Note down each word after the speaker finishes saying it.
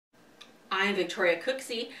I'm Victoria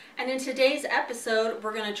Cooksey, and in today's episode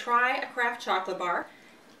we're going to try a craft chocolate bar,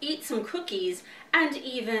 eat some cookies, and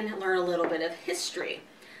even learn a little bit of history.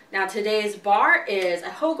 Now today's bar is a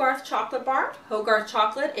Hogarth chocolate bar. Hogarth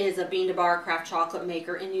chocolate is a bean-to-bar craft chocolate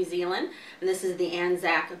maker in New Zealand, and this is the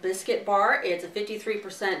Anzac Biscuit bar. It's a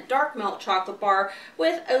 53% dark milk chocolate bar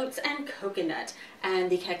with oats and coconut, and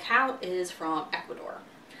the cacao is from Ecuador.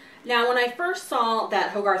 Now, when I first saw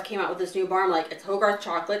that Hogarth came out with this new bar, I'm like, it's Hogarth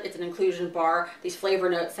chocolate, it's an inclusion bar, these flavor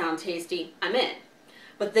notes sound tasty, I'm in.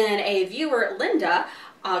 But then a viewer, Linda,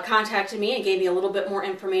 contacted me and gave me a little bit more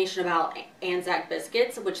information about Anzac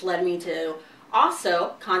Biscuits, which led me to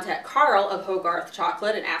also contact Karl of Hogarth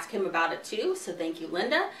chocolate and ask him about it too. So thank you,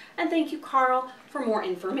 Linda, and thank you, Karl, for more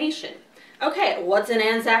information. Okay, what's an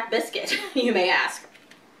Anzac Biscuit, you may ask?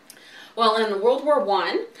 Well, in World War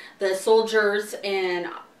I, the soldiers in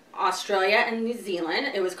Australia and New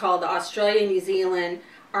Zealand, it was called the Australia-New Zealand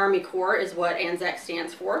Army Corps is what Anzac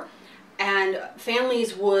stands for, and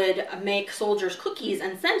families would make soldiers cookies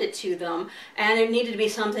and send it to them, and it needed to be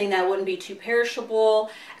something that wouldn't be too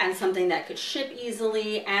perishable and something that could ship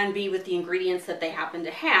easily and be with the ingredients that they happen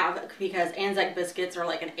to have, because Anzac biscuits are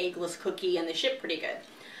like an eggless cookie and they ship pretty good.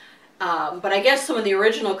 But I guess some of the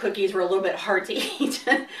original cookies were a little bit hard to eat.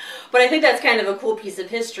 But I think that's kind of a cool piece of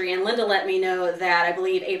history. And Linda let me know that I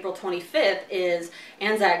believe April 25th is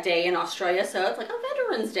Anzac Day in Australia. So it's like a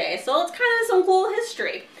Veterans Day. So it's kind of some cool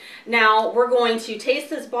history. Now we're going to taste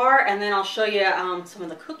this bar and then I'll show you some of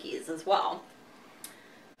the cookies as well.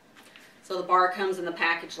 So the bar comes in the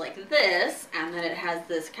package like this, and then it has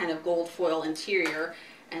this kind of gold foil interior.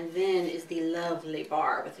 And then is the lovely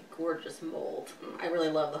bar with a gorgeous mold. I really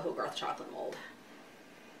love the Hogarth chocolate mold.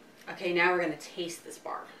 Okay, now we're going to taste this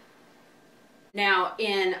bar. Now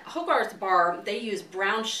in Hogarth's bar, they use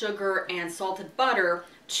brown sugar and salted butter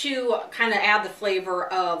to kind of add the flavor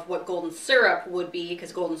of what golden syrup would be,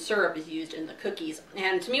 because golden syrup is used in the cookies.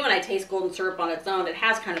 And to me, when I taste golden syrup on its own, it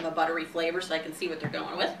has kind of a buttery flavor, so I can see what they're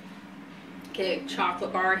going with. Okay,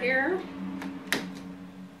 chocolate bar here.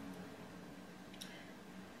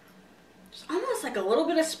 Almost like a little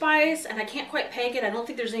bit of spice, and I can't quite peg it. I don't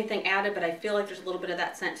think there's anything added, but I feel like there's a little bit of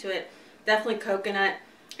that scent to it. Definitely coconut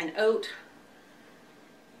and oat.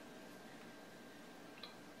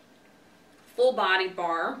 Full-bodied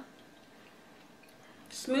bar.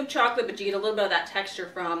 Smooth chocolate, but you get a little bit of that texture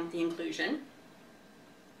from the inclusion.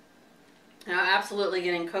 Now, absolutely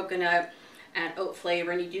getting coconut and oat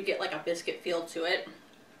flavor, and you do get like a biscuit feel to it.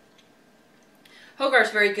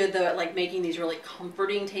 Hogarth's very good though at like making these really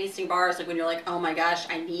comforting tasting bars, like when you're like, oh my gosh,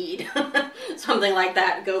 I need something like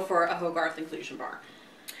that, go for a Hogarth inclusion bar.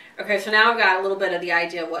 Okay, so now I've got a little bit of the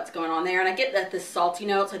idea of what's going on there, and I get that this salty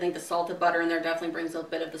notes, I think the salted butter in there definitely brings a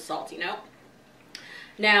bit of the salty note.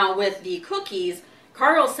 Now with the cookies,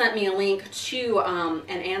 Karl sent me a link to an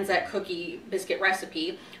Anzac cookie biscuit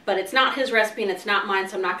recipe, but it's not his recipe and it's not mine,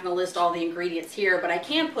 so I'm not going to list all the ingredients here, but I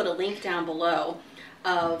can put a link down below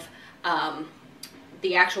of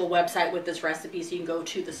the actual website with this recipe, so you can go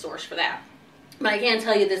to the source for that. But I can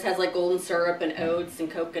tell you this has like golden syrup and oats and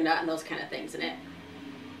coconut and those kind of things in it.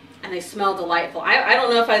 And they smell delightful. I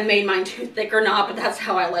don't know if I've made mine too thick or not, but that's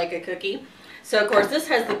how I like a cookie. So of course this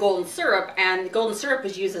has the golden syrup, and the golden syrup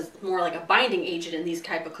is used as more like a binding agent in these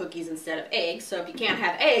type of cookies instead of eggs. So if you can't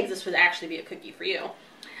have eggs, this would actually be a cookie for you.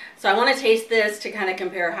 So I want to taste this to kind of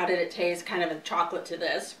compare how did it taste, kind of a chocolate to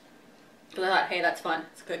this. Because I thought, hey, that's fun,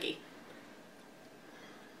 it's a cookie.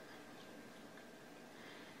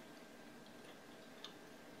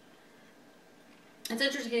 It's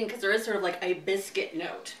interesting because there is sort of like a biscuit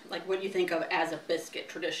note, like what you think of as a biscuit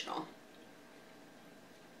traditional.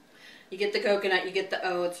 You get the coconut, you get the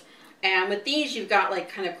oats, and with these you've got like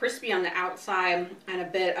kind of crispy on the outside and a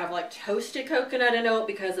bit of like toasted coconut and oat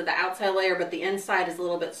because of the outside layer, but the inside is a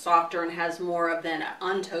little bit softer and has more of an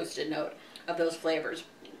untoasted note of those flavors.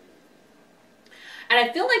 And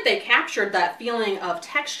I feel like they captured that feeling of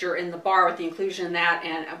texture in the bar with the inclusion of that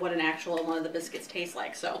and what an actual one of the biscuits tastes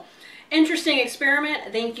like. So, interesting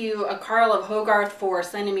experiment. Thank you, Karl of Hogarth, for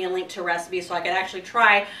sending me a link to a recipe so I could actually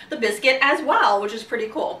try the biscuit as well, which is pretty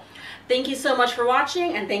cool. Thank you so much for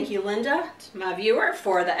watching, and thank you, Linda, my viewer,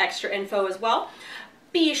 for the extra info as well.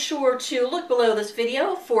 Be sure to look below this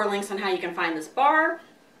video for links on how you can find this bar,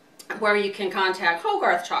 where you can contact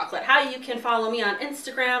Hogarth Chocolate, how you can follow me on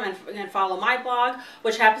Instagram and follow my blog,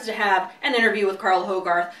 which happens to have an interview with Karl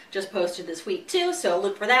Hogarth just posted this week too, so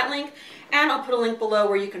look for that link. And I'll put a link below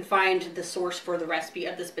where you can find the source for the recipe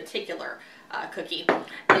of this particular cookie.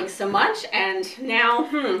 Thanks so much, and now,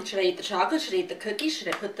 should I eat the chocolate? Should I eat the cookie? Should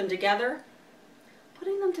I put them together?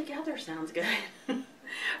 Putting them together sounds good.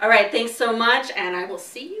 All right, thanks so much, and I will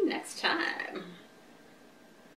see you next time.